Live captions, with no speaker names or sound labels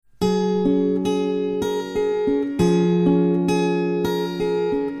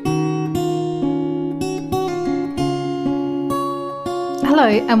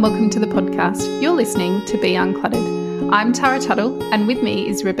Hello and welcome to the podcast. You're listening to Be Uncluttered. I'm Tara Tuttle and with me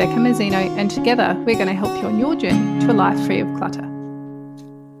is Rebecca Mazzino, and together we're going to help you on your journey to a life free of clutter.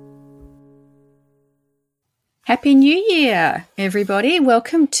 Happy New Year, everybody.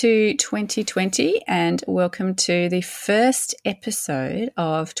 Welcome to 2020 and welcome to the first episode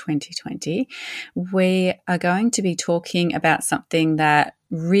of 2020. We are going to be talking about something that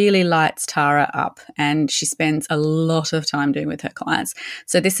really lights Tara up, and she spends a lot of time doing with her clients.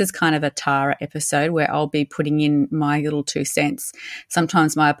 So this is kind of a Tara episode where I'll be putting in my little 2 cents,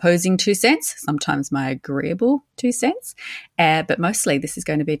 sometimes my opposing 2 cents, sometimes my agreeable 2 cents. But mostly this is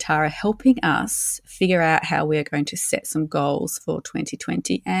going to be Tara helping us figure out how we're going to set some goals for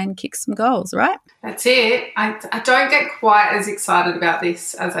 2020 and kick some goals, right? That's it. I don't get quite as excited about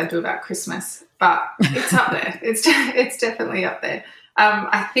this as I do about Christmas, but it's up there. It's definitely up there.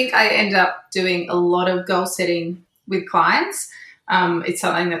 I think I end up doing a lot of goal setting with clients. It's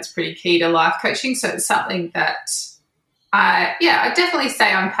something that's pretty key to life coaching. So it's something that I definitely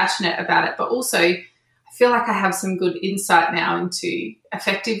say I'm passionate about it, but also I feel like I have some good insight now into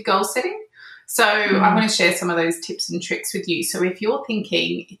effective goal setting. So I want to share some of those tips and tricks with you. So if you're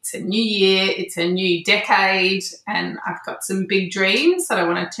thinking it's a new year, it's a new decade, and I've got some big dreams that I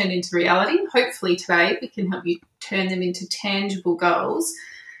want to turn into reality, hopefully today we can help you turn them into tangible goals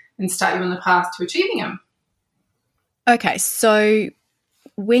and start you on the path to achieving them. Okay, so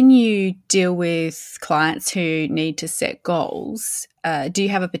when you deal with clients who need to set goals, do you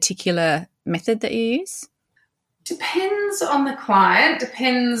have a particular method that you use? Depends on the client,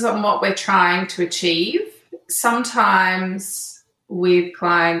 depends on what we're trying to achieve. Sometimes with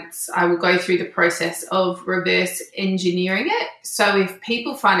clients, I will go through the process of reverse engineering it. So if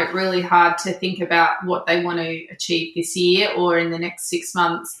people find it really hard to think about what they want to achieve this year or in the next 6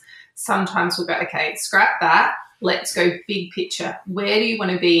 months, sometimes we'll go, okay, scrap that. Let's go big picture. Where do you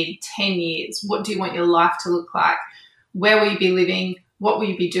want to be in 10 years? What do you want your life to look like? Where will you be living? What will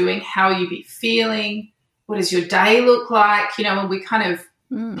you be doing? How will you be feeling? What does your day look like? You know, and we kind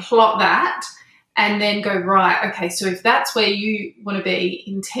of plot that and then go, right, okay, so if that's where you want to be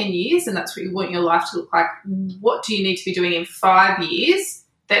in 10 years and that's what you want your life to look like, what do you need to be doing in 5 years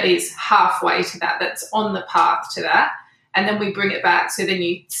that is halfway to that, that's on the path to that? And then we bring it back. So then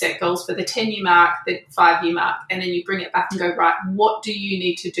you set goals for the 10-year mark, the 5-year mark, and then you bring it back and go, right, what do you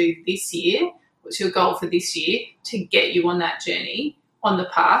need to do this year? What's your goal for this year to get you on that journey, on the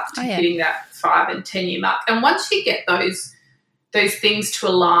path to hitting that 5 and 10-year mark? And once you get those things to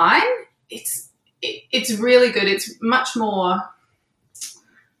align, it's really good. It's much more,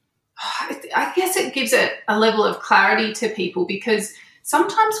 I guess it gives it a level of clarity to people, because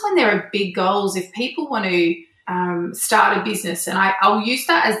sometimes when there are big goals, if people want to start a business, and I'll use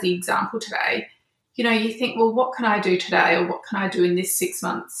that as the example today, you know, you think, well, what can I do today, or what can I do in this 6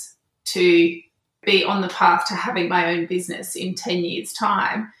 months to be on the path to having my own business in 10 years'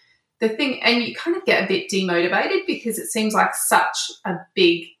 time? And you kind of get a bit demotivated because it seems like such a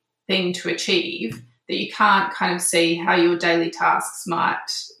big thing to achieve that you can't kind of see how your daily tasks might,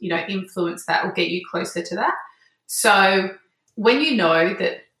 you know, influence that or get you closer to that. So when you know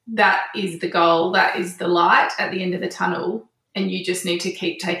that that is the goal, that is the light at the end of the tunnel, and you just need to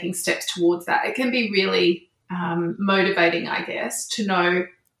keep taking steps towards that, it can be really motivating, I guess, to know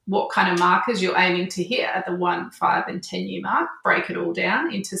what kind of markers you're aiming to hit at the 1, 5 and 10-year mark. Break it all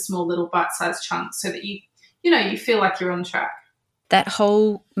down into small little bite-sized chunks so that you feel like you're on track. That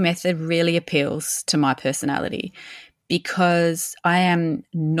whole method really appeals to my personality because I am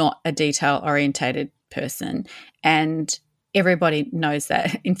not a detail-orientated person, and everybody knows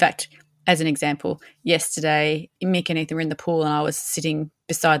that. In fact, as an example, yesterday, Mick and Ethan were in the pool and I was sitting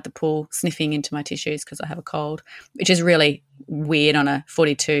beside the pool sniffing into my tissues because I have a cold, which is really weird on a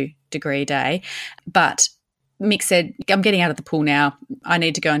 42-degree day. But Mick said, I'm getting out of the pool now. I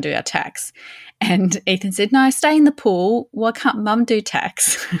need to go and do our tax. And Ethan said, no, stay in the pool. Why can't Mum do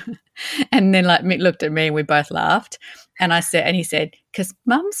tax? And then Mick looked at me and we both laughed. And he said, because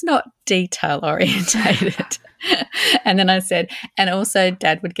Mum's not detail orientated. And then I said, and also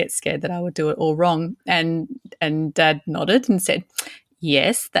Dad would get scared that I would do it all wrong. And Dad nodded and said,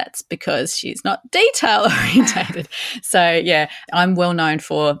 yes, that's because she's not detail orientated. So yeah, I'm well known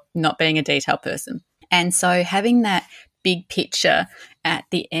for not being a detail person. And so having that big picture at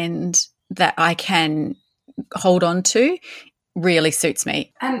the end that I can hold on to really suits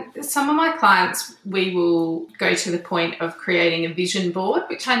me. And some of my clients, we will go to the point of creating a vision board,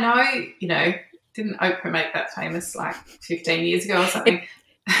 which I know, you know, didn't Oprah make that famous like 15 years ago or something?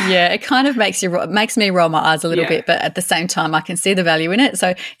 It kind of makes me roll my eyes a little bit, but at the same time I can see the value in it.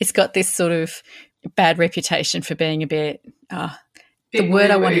 So it's got this sort of bad reputation for being a bit the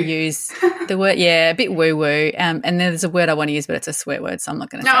word I want to use, a bit woo-woo. And then there's a word I want to use, but it's a swear word, so I'm not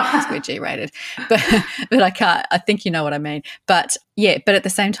going to say it because we're G-rated. But I can't. I think you know what I mean. But but at the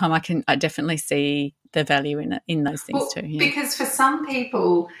same time, I definitely see the value in those things too. Yeah. Because for some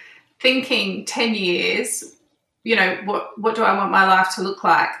people, thinking 10 years, what do I want my life to look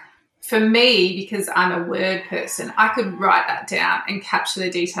like? For me, because I'm a word person, I could write that down and capture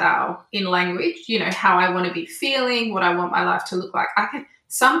the detail in language, how I want to be feeling, what I want my life to look like.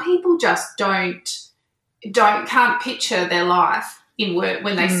 Some people just can't picture their life in word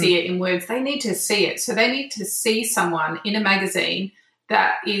when they see it in words. They need to see it. So they need to see someone in a magazine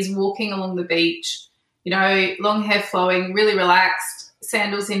that is walking along the beach, long hair flowing, really relaxed,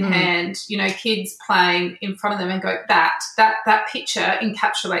 sandals in hand, kids playing in front of them, and go, that picture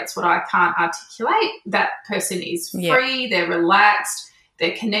encapsulates what I can't articulate. That person is free, they're relaxed,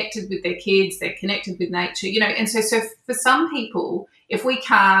 they're connected with their kids, they're connected with nature, and so for some people, if we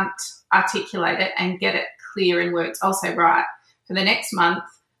can't articulate it and get it clear in words, I'll say, right, for the next month,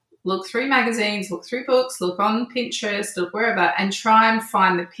 look through magazines, look through books, look on Pinterest, look wherever, and try and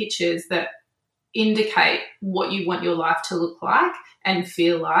find the pictures that indicate what you want your life to look like and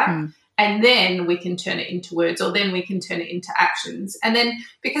feel like, and then we can turn it into words, or then we can turn it into actions. And then,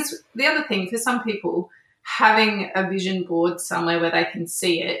 because the other thing for some people, having a vision board somewhere where they can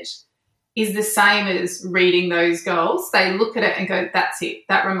see it is the same as reading those goals. They look at it and go, that's it.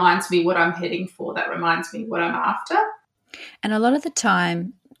 That reminds me what I'm heading for. That reminds me what I'm after. And a lot of the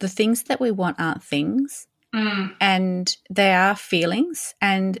time, the things that we want aren't things. And they are feelings,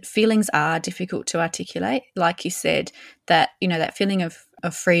 and feelings are difficult to articulate. Like you said, that that feeling of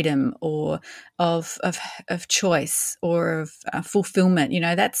freedom, or of choice, or of fulfillment.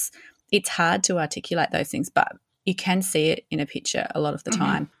 It's hard to articulate those things, but you can see it in a picture a lot of the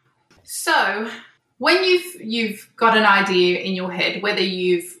time. So when you've got an idea in your head, whether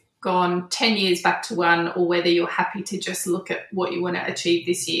you've gone 10 years back to one, or whether you're happy to just look at what you want to achieve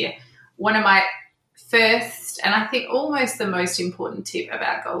this year, one of my first, and I think almost the most important tip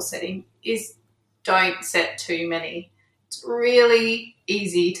about goal setting is don't set too many. It's really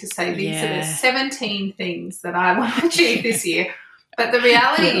easy to say these are the 17 things that I want to achieve this year. But the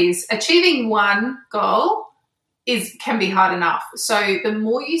reality is achieving one goal can be hard enough. So the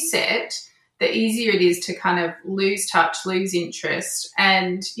more you set, the easier it is to kind of lose touch, lose interest,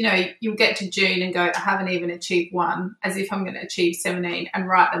 and, you'll get to June and go, I haven't even achieved one, as if I'm going to achieve 17, and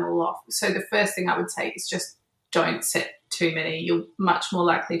write them all off. So the first thing I would say is just don't set too many. You're much more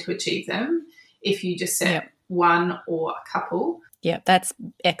likely to achieve them if you just set one or a couple. Yeah, that's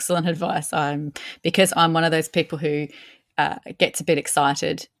excellent advice. Because I'm one of those people who gets a bit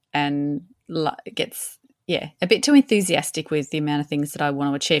excited and gets a bit too enthusiastic with the amount of things that I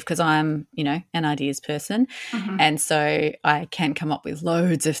want to achieve, because I'm, an ideas person. And so I can come up with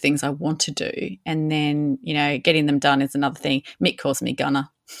loads of things I want to do. And then, getting them done is another thing. Mick calls me Gunner.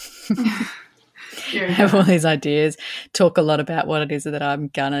 I have all these ideas, talk a lot about what it is that I'm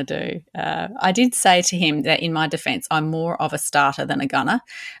going to do. I did say to him that in my defense, I'm more of a starter than a gunner,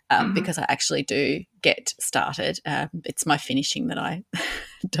 because I actually do get started. It's my finishing that I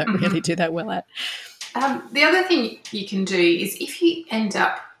don't really do that well at. The other thing you can do is, if you end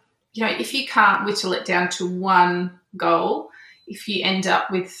up, if you can't whittle it down to one goal, if you end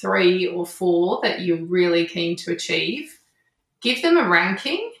up with 3 or 4 that you're really keen to achieve, give them a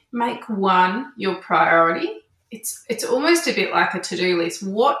ranking, make one your priority. It's almost a bit like a to-do list.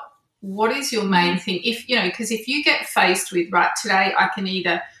 What is your main thing? Because if you get faced with, right, today I can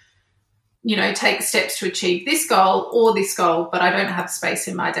either take steps to achieve this goal or this goal, but I don't have space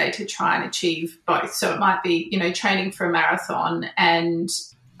in my day to try and achieve both. So it might be, training for a marathon and,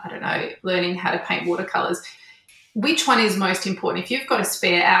 I don't know, learning how to paint watercolours. Which one is most important? If you've got a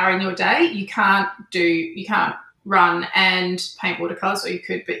spare hour in your day, you can't run and paint watercolours, or you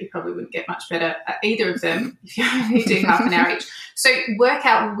could, but you probably wouldn't get much better at either of them if you're only doing half an hour each. So work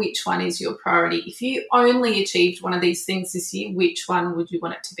out which one is your priority. If you only achieved one of these things this year, which one would you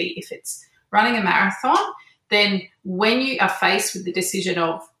want it to be? If it's running a marathon, then when you are faced with the decision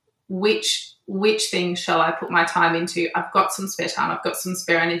of which thing shall I put my time into, I've got some spare time, I've got some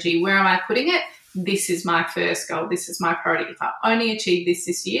spare energy, where am I putting it? This is my first goal, this is my priority. If I only achieve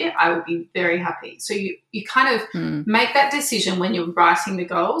this year, I will be very happy. So you kind of make that decision when you're writing the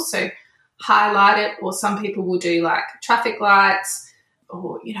goals. So highlight it, or some people will do like traffic lights,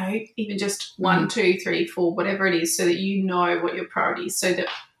 or, even just 1, 2, 3, 4, whatever it is, so that you know what your priority is, so that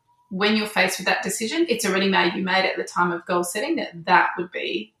when you're faced with that decision, it's already made. You made it at the time of goal setting that would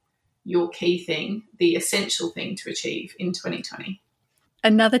be your key thing, the essential thing to achieve in 2020.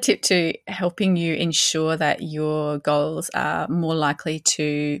 Another tip to helping you ensure that your goals are more likely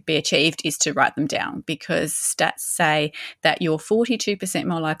to be achieved is to write them down, because stats say that you're 42%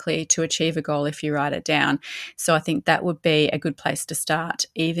 more likely to achieve a goal if you write it down. So I think that would be a good place to start.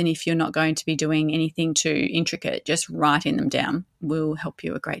 Even if you're not going to be doing anything too intricate, just writing them down will help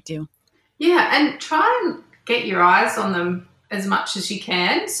you a great deal. Yeah, and try and get your eyes on them as much as you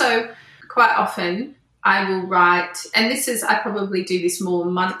can. So quite often I will write, and I probably do this more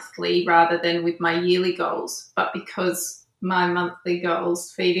monthly rather than with my yearly goals, but because my monthly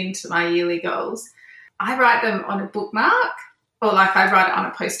goals feed into my yearly goals, I write them on a bookmark, or like I write it on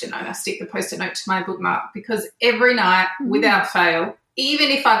a Post-it note. I stick the Post-it note to my bookmark, because every night, without fail,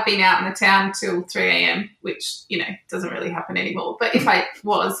 even if I've been out in the town till 3 a.m., which, doesn't really happen anymore, but if I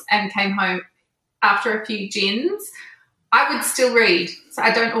was and came home after a few gins, I would still read. So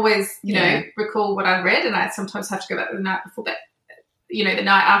I don't always, recall what I read, and I sometimes have to go back the night before, but, the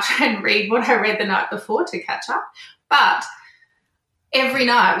night after and read what I read the night before to catch up. But every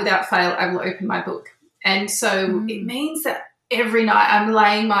night, without fail, I will open my book. And so it means that every night I'm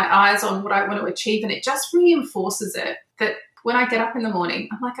laying my eyes on what I want to achieve, and it just reinforces it that when I get up in the morning,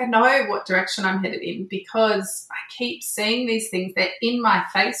 I'm like, I know what direction I'm headed in, because I keep seeing these things. They're in my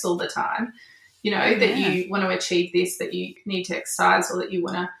face all the time. That you want to achieve this, that you need to exercise, or that you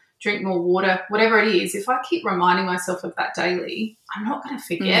want to drink more water, whatever it is. If I keep reminding myself of that daily, I'm not going to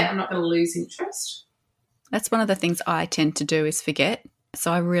forget. I'm not going to lose interest. That's one of the things I tend to do, is forget.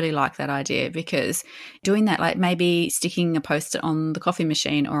 So I really like that idea, because doing that, like maybe sticking a Post-it on the coffee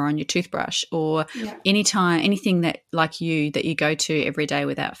machine or on your toothbrush, or anything that that you go to every day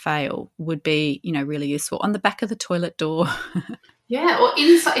without fail, would be, really useful. On the back of the toilet door. Yeah, or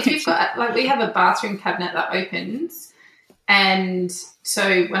inside, if you've got, we have a bathroom cabinet that opens, and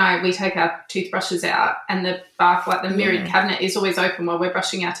so when we take our toothbrushes out, and the mirrored cabinet is always open while we're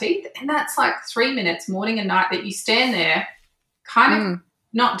brushing our teeth, and that's 3 minutes morning and night that you stand there kind of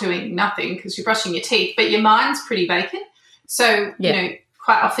not doing nothing because you're brushing your teeth, but your mind's pretty vacant. So,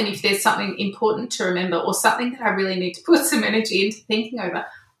 quite often if there's something important to remember, or something that I really need to put some energy into thinking over,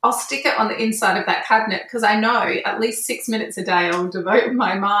 I'll stick it on the inside of that cabinet, because I know at least 6 minutes a day I'll devote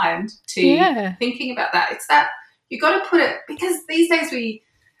my mind to thinking about that. It's that you've got to put it, because these days we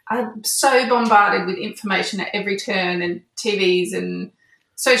are so bombarded with information at every turn, and TVs and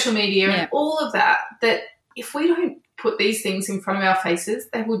social media and all of that if we don't put these things in front of our faces,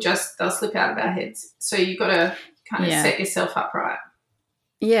 they'll slip out of our heads. So you've got to kind of set yourself up right.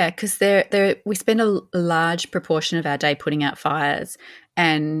 Yeah, because we spend a large proportion of our day putting out fires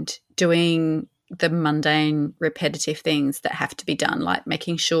and doing the mundane, repetitive things that have to be done, like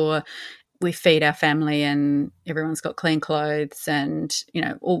making sure we feed our family and everyone's got clean clothes and,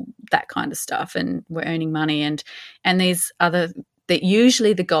 all that kind of stuff, and we're earning money, and these other that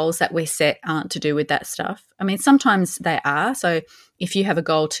usually the goals that we set aren't to do with that stuff. I mean, sometimes they are. So if you have a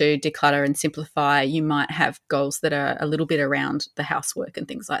goal to declutter and simplify, you might have goals that are a little bit around the housework and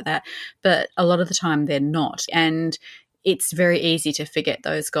things like that. But a lot of the time they're not. And it's very easy to forget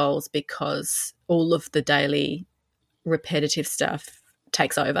those goals, because all of the daily repetitive stuff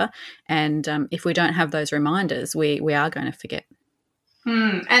takes over. And if we don't have those reminders, we are going to forget.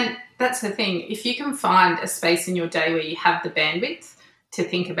 And that's the thing. If you can find a space in your day where you have the bandwidth to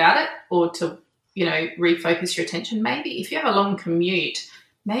think about it, or to, refocus your attention, maybe if you have a long commute,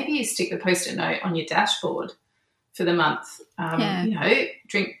 maybe you stick the Post-it note on your dashboard for the month.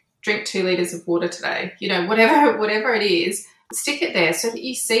 Drink 2 litres of water today. Whatever it is, stick it there so that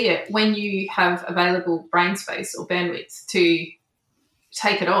you see it when you have available brain space or bandwidth to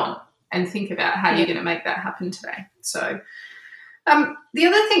take it on and think about how you're going to make that happen today. So the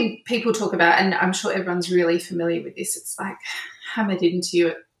other thing people talk about, and I'm sure everyone's really familiar with this, it's hammered into you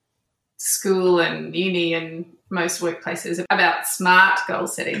at school and uni and most workplaces, about SMART goal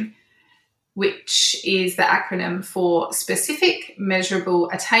setting, which is the acronym for specific, measurable,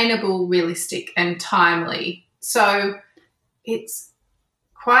 attainable, realistic, and timely. So it's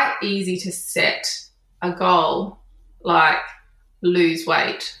quite easy to set a goal like lose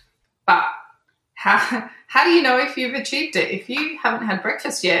weight, but how do you know if you've achieved it? If you haven't had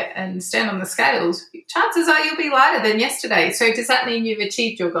breakfast yet and stand on the scales, chances are you'll be lighter than yesterday. So does that mean you've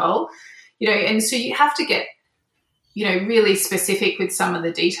achieved your goal? And so you have to get, really specific with some of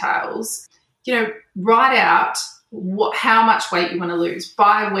the details. Write out how much weight you want to lose,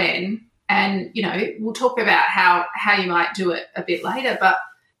 by when, and, we'll talk about how you might do it a bit later, but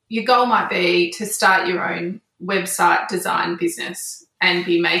your goal might be to start your own website design business and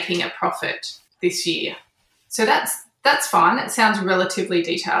be making a profit this year. So that's fine. That sounds relatively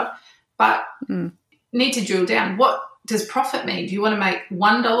detailed, but need to drill down. What does profit mean? Do you want to make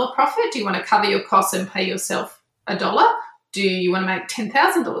 $1 profit? Do you want to cover your costs and pay yourself $1? Do you want to make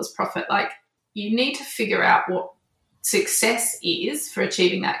 $10,000 profit? Like, you need to figure out what success is for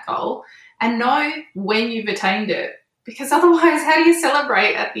achieving that goal and know when you've attained it, because otherwise how do you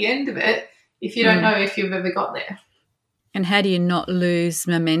celebrate at the end of it if you don't know if you've ever got there? And how do you not lose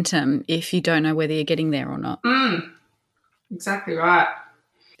momentum if you don't know whether you're getting there or not? Exactly right.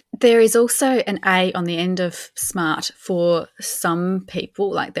 There is also an A on the end of SMART for some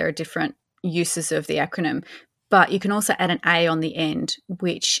people. Like, there are different uses of the acronym, but you can also add an A on the end,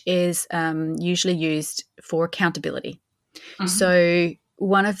 which is usually used for accountability. So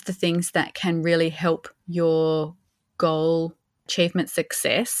one of the things that can really help your goal achievement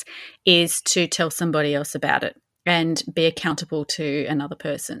success is to tell somebody else about it and be accountable to another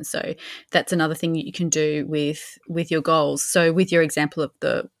person. So that's another thing you can do with your goals. So with your example of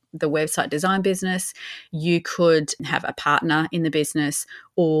the website design business, you could have a partner in the business,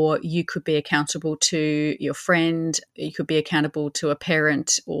 or you could be accountable to your friend, you could be accountable to a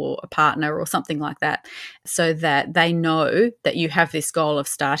parent or a partner or something like that, so that they know that you have this goal of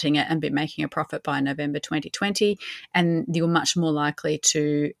starting it and be making a profit by November 2020, and you're much more likely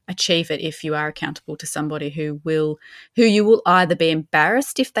to achieve it if you are accountable to somebody who you will either be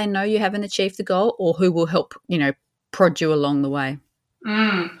embarrassed if they know you haven't achieved the goal, or who will help, prod you along the way.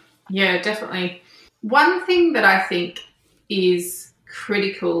 Yeah, definitely. One thing that I think is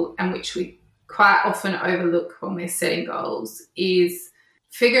critical and which we quite often overlook when we're setting goals is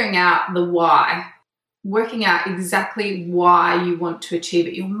figuring out the why, working out exactly why you want to achieve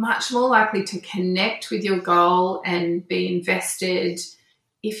it. You're much more likely to connect with your goal and be invested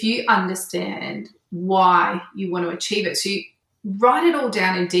if you understand why you want to achieve it. So you write it all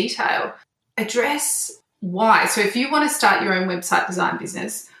down in detail, address why. So if you want to start your own website design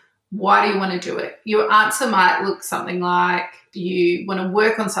business, why do you want to do it? Your answer might look something like you want to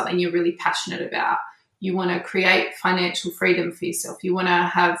work on something you're really passionate about. You want to create financial freedom for yourself. You want to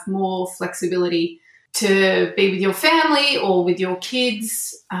have more flexibility to be with your family or with your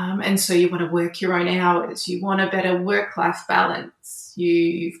kids. And so you want to work your own hours. You want a better work-life balance.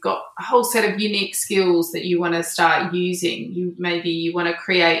 You've got a whole set of unique skills that you want to start using. Maybe you want to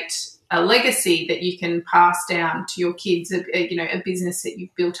create a legacy that you can pass down to your kids, a business that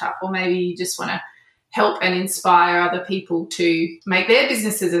you've built up, or maybe you just want to help and inspire other people to make their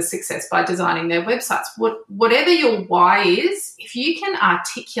businesses a success by designing their websites. Whatever your why is, if you can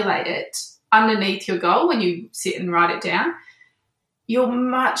articulate it underneath your goal when you sit and write it down, you're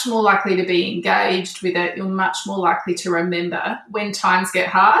much more likely to be engaged with it. You're much more likely to remember when times get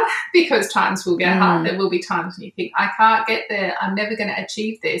hard, because times will get hard. There will be times when you think, I can't get there, I'm never going to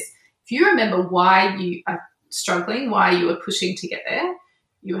achieve this. If you remember why you are struggling, why you are pushing to get there,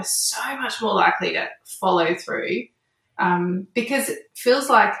 you are so much more likely to follow through, because it feels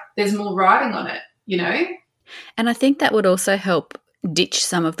like there's more riding on it, And I think that would also help ditch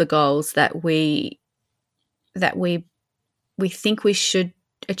some of the goals that we think we should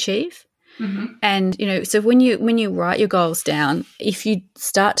achieve. And, so when you write your goals down, if you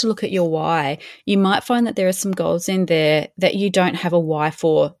start to look at your why, you might find that there are some goals in there that you don't have a why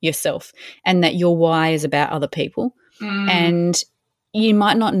for yourself, and that your why is about other people. And you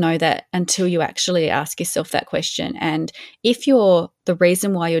might not know that until you actually ask yourself that question. And if the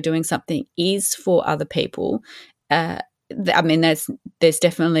reason why you're doing something is for other people, there's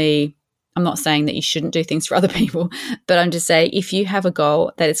definitely, I'm not saying that you shouldn't do things for other people, but I'm just saying, if you have a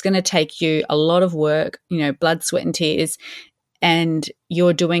goal that it's going to take you a lot of work, blood, sweat and tears, and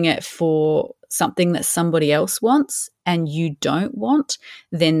you're doing it for something that somebody else wants and you don't want,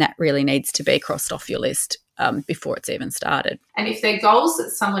 then that really needs to be crossed off your list before it's even started. And if they're goals that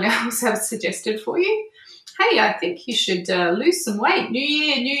someone else has suggested for you, hey, I think you should lose some weight. New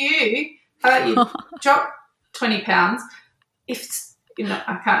year, new you. How about you drop 20 pounds?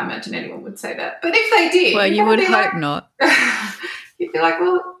 I can't imagine anyone would say that. But if they did... Well, you would hope not. You'd be like,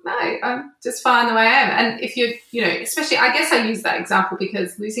 well, no, I'm just fine the way I am. And if you're, especially, I guess I use that example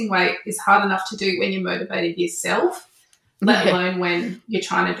because losing weight is hard enough to do when you're motivated yourself, let alone when you're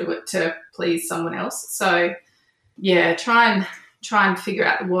trying to do it to please someone else. So, yeah, try and figure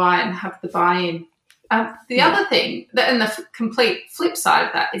out the why and have the buy-in. The other thing, and the complete flip side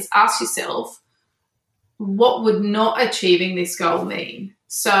of that, is ask yourself, what would not achieving this goal mean?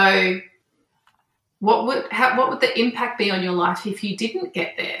 So what would the impact be on your life if you didn't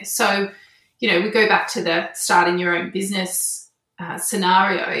get there? So, we go back to the starting your own business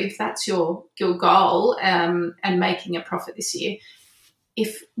scenario. If that's your goal and making a profit this year,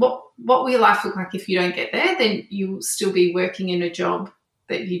 what will your life look like if you don't get there? Then you'll still be working in a job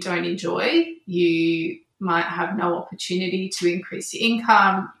that you don't enjoy. You might have no opportunity to increase your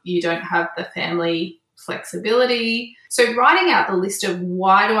income. You don't have the family flexibility. So writing out the list of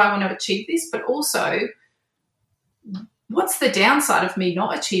why do I want to achieve this, but also what's the downside of me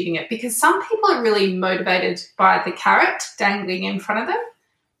not achieving it? Because some people are really motivated by the carrot dangling in front of them,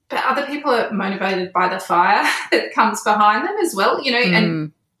 but other people are motivated by the fire that comes behind them as well,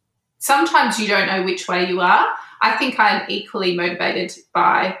 and sometimes you don't know which way you are. I think I'm equally motivated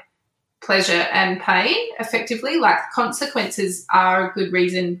by pleasure and pain effectively. Like, consequences are a good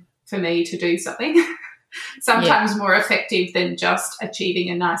reason for me to do something, sometimes more effective than just achieving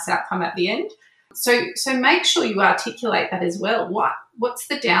a nice outcome at the end. So make sure you articulate that as well. What's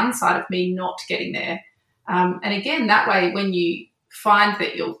the downside of me not getting there? And again, that way, when you find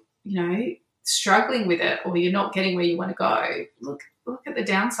that you're, struggling with it or you're not getting where you want to go, look at the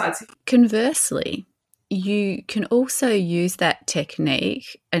downsides. Conversely, you can also use that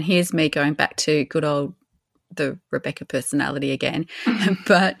technique, and here's me going back to good old the Rebecca personality again,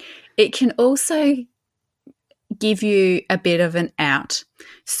 but it can also give you a bit of an out.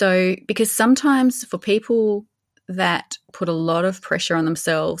 So, because sometimes for people that put a lot of pressure on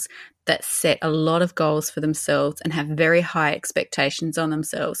themselves, that set a lot of goals for themselves and have very high expectations on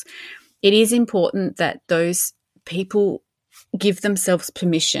themselves, it is important that those people give themselves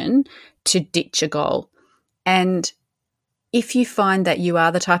permission to ditch a goal. And if you find that you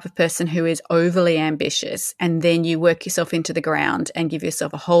are the type of person who is overly ambitious and then you work yourself into the ground and give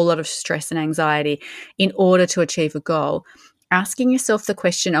yourself a whole lot of stress and anxiety in order to achieve a goal, asking yourself the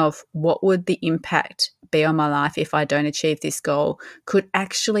question of what would the impact be on my life if I don't achieve this goal could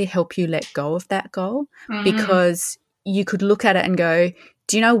actually help you let go of that goal, because you could look at it and go,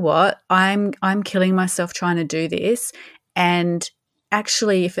 do you know what? I'm killing myself trying to do this, and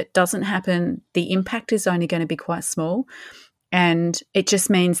actually if it doesn't happen, the impact is only going to be quite small. And it just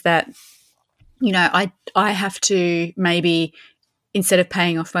means that, I have to maybe, instead of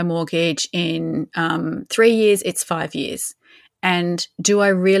paying off my mortgage in 3 years, it's 5 years. And do I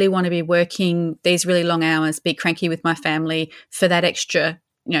really want to be working these really long hours, be cranky with my family for that extra,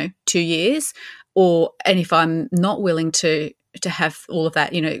 2 years? And if I'm not willing to have all of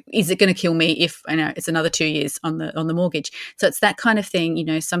that, is it going to kill me if it's another 2 years on the mortgage? So it's that kind of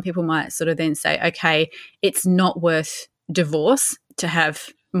thing. Some people might sort of then say, okay, it's not worth divorce to have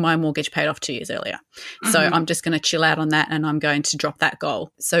my mortgage paid off 2 years earlier. So I'm just going to chill out on that and I'm going to drop that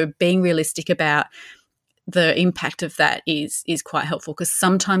goal. So being realistic about the impact of that is quite helpful, because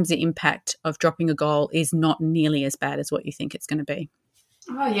sometimes the impact of dropping a goal is not nearly as bad as what you think it's going to be.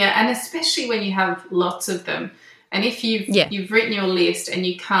 Oh, yeah, and especially when you have lots of them. And if you've written your list and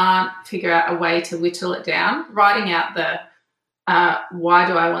you can't figure out a way to whittle it down, writing out the why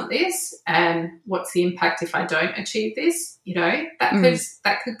do I want this and what's the impact if I don't achieve this,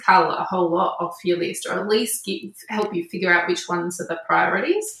 that could cull a whole lot off your list, or at least help you figure out which ones are the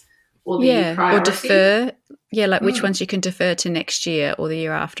priorities or the priority. Or defer, which ones you can defer to next year or the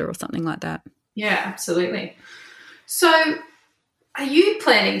year after or something like that. Yeah, absolutely. So are you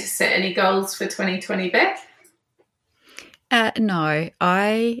planning to set any goals for 2020, Beck? No,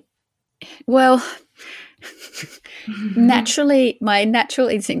 naturally, my natural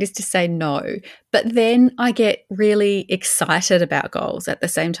instinct is to say no, but then I get really excited about goals at the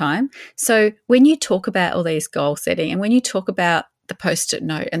same time. So when you talk about all these goal setting and when you talk about the Post-it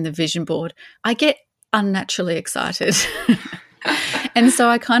note and the vision board, I get unnaturally excited. And so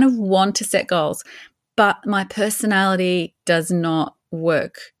I kind of want to set goals, but my personality does not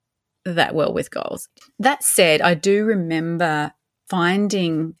work that well with goals. That said, I do remember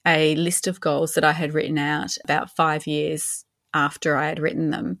finding a list of goals that I had written out about 5 years after I had written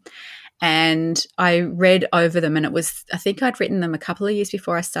them. And I read over them, and I think I'd written them a couple of years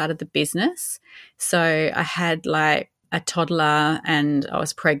before I started the business. So I had like a toddler and I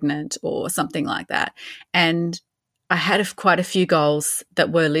was pregnant or something like that. And I had quite a few goals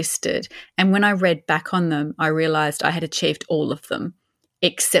that were listed. And when I read back on them, I realized I had achieved all of them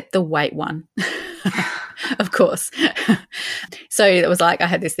except the weight one. Of course. So it was like I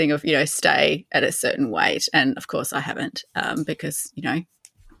had this thing of, stay at a certain weight. And of course I haven't, because,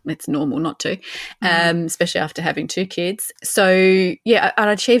 it's normal not to, especially after having 2 kids. So, yeah,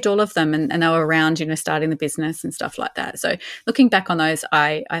 I achieved all of them and they were around, starting the business and stuff like that. So looking back on those,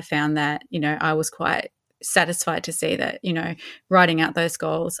 I found that, I was quite satisfied to see that, writing out those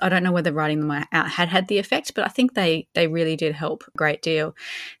goals, I don't know whether writing them out had the effect, but I think they really did help a great deal.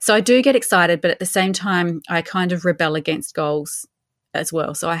 So I do get excited, but at the same time, I kind of rebel against goals as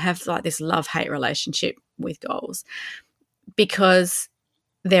well. So I have like this love-hate relationship with goals, because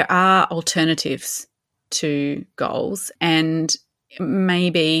there are alternatives to goals, and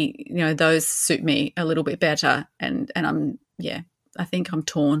maybe, those suit me a little bit better. And I think I'm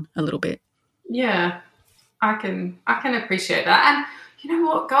torn a little bit. Yeah, I can appreciate that. And you know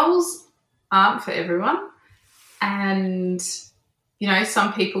what? Goals aren't for everyone. And,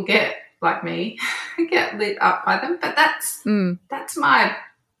 some people get, like me, get lit up by them. But that's my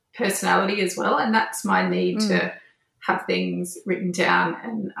personality as well, and that's my need to have things written down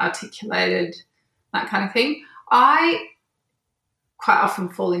and articulated, that kind of thing. I quite often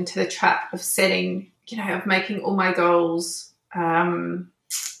fall into the trap of setting, of making all my goals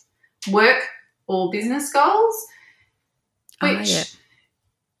work or business goals, which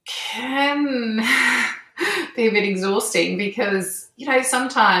can be a bit exhausting because,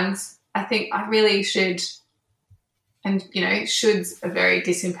 sometimes I think I really should, and, should's a very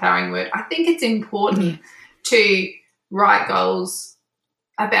disempowering word. I think it's important to write goals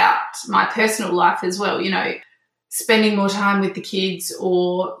about my personal life as well, spending more time with the kids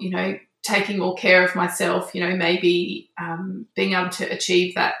or, taking more care of myself, maybe being able to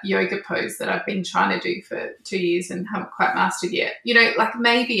achieve that yoga pose that I've been trying to do for 2 years and haven't quite mastered yet.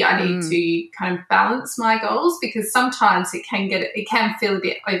 Maybe I need to kind of balance my goals, because sometimes it can feel a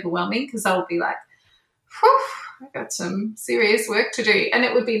bit overwhelming, because I'll be like, whew, I've got some serious work to do. And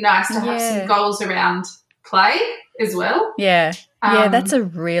it would be nice to have some goals around play as well. Yeah. That's a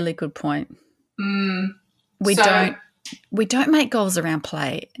really good point. We don't make goals around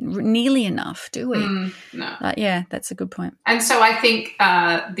play nearly enough, do we? No. That's a good point. And so I think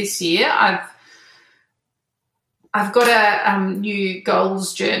this year I've got a new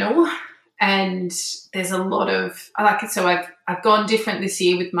goals journal, and there's a lot of I've gone different this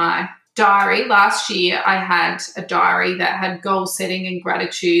year with my diary. Last year I had a diary that had goal setting and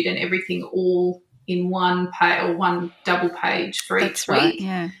gratitude and everything all in one page or one double page for each week. Right,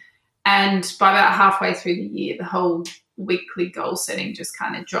 yeah. And by about halfway through the year, the whole weekly goal setting just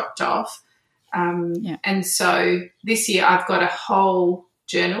kind of dropped off. And so this year I've got a whole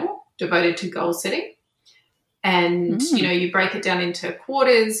journal devoted to goal setting. And, you break it down into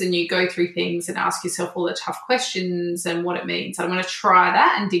quarters and you go through things and ask yourself all the tough questions and what it means. I'm going to try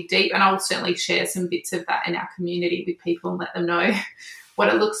that and dig deep, and I'll certainly share some bits of that in our community with people and let them know what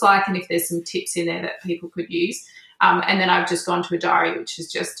it looks like and if there's some tips in there that people could use. And then I've just gone to a diary, which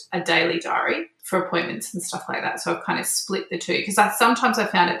is just a daily diary for appointments and stuff like that. So I've kind of split the two, because sometimes I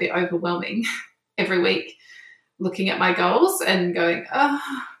found it a bit overwhelming every week looking at my goals and going,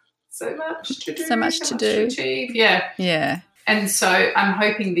 so much to do. So much to achieve. Yeah. Yeah. And so I'm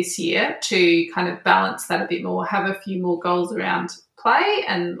hoping this year to kind of balance that a bit more, have a few more goals around play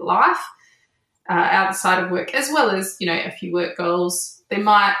and life outside of work, as well as, a few work goals. There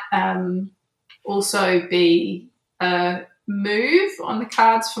might also be a move on the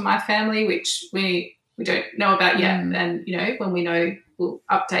cards for my family, which we don't know about yet. And, when we know, we'll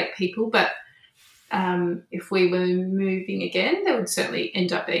update people. But if we were moving again, there would certainly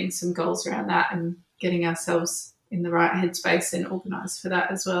end up being some goals around that and getting ourselves in the right headspace and organised for that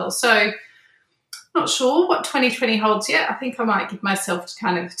as well. So not sure what 2020 holds yet. I think I might give myself to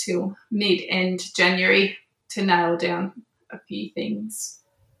kind of till mid-end January to nail down a few things.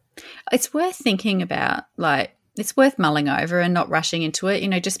 It's worth thinking about, it's worth mulling over and not rushing into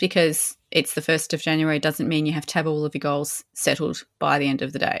it. Just because it's the 1st of January doesn't mean you have to have all of your goals settled by the end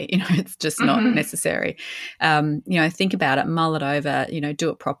of the day. It's just not necessary. Think about it, mull it over, do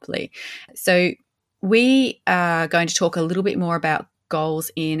it properly. So we are going to talk a little bit more about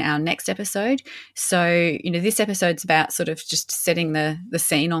goals in our next episode. So, this episode's about sort of just setting the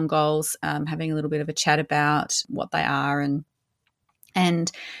scene on goals, having a little bit of a chat about what they are and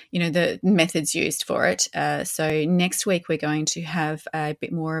the methods used for it. So next week we're going to have a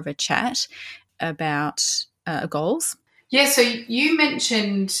bit more of a chat about goals. Yeah, so you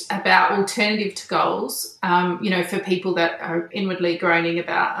mentioned about alternative to goals, for people that are inwardly groaning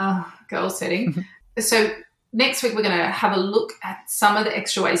about goal setting. So next week we're going to have a look at some of the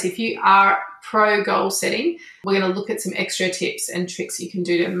extra ways. If you are pro goal setting, we're going to look at some extra tips and tricks you can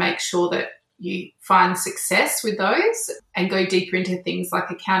do to make sure that you find success with those and go deeper into things like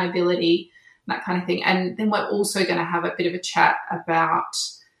accountability and that kind of thing. And then we're also going to have a bit of a chat about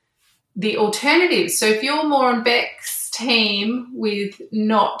the alternatives. So if you're more on Beck's team with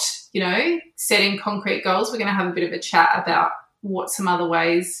not, setting concrete goals, we're going to have a bit of a chat about what some other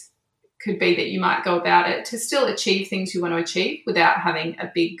ways could be that you might go about it to still achieve things you want to achieve without having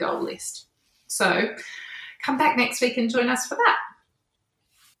a big goal list. So come back next week and join us for that.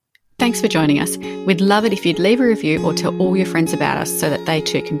 Thanks for joining us. We'd love it if you'd leave a review or tell all your friends about us so that they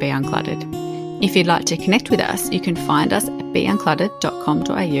too can be uncluttered. If you'd like to connect with us, you can find us at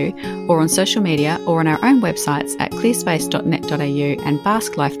beuncluttered.com.au or on social media or on our own websites at clearspace.net.au and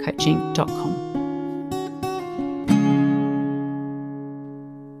basklifecoaching.com.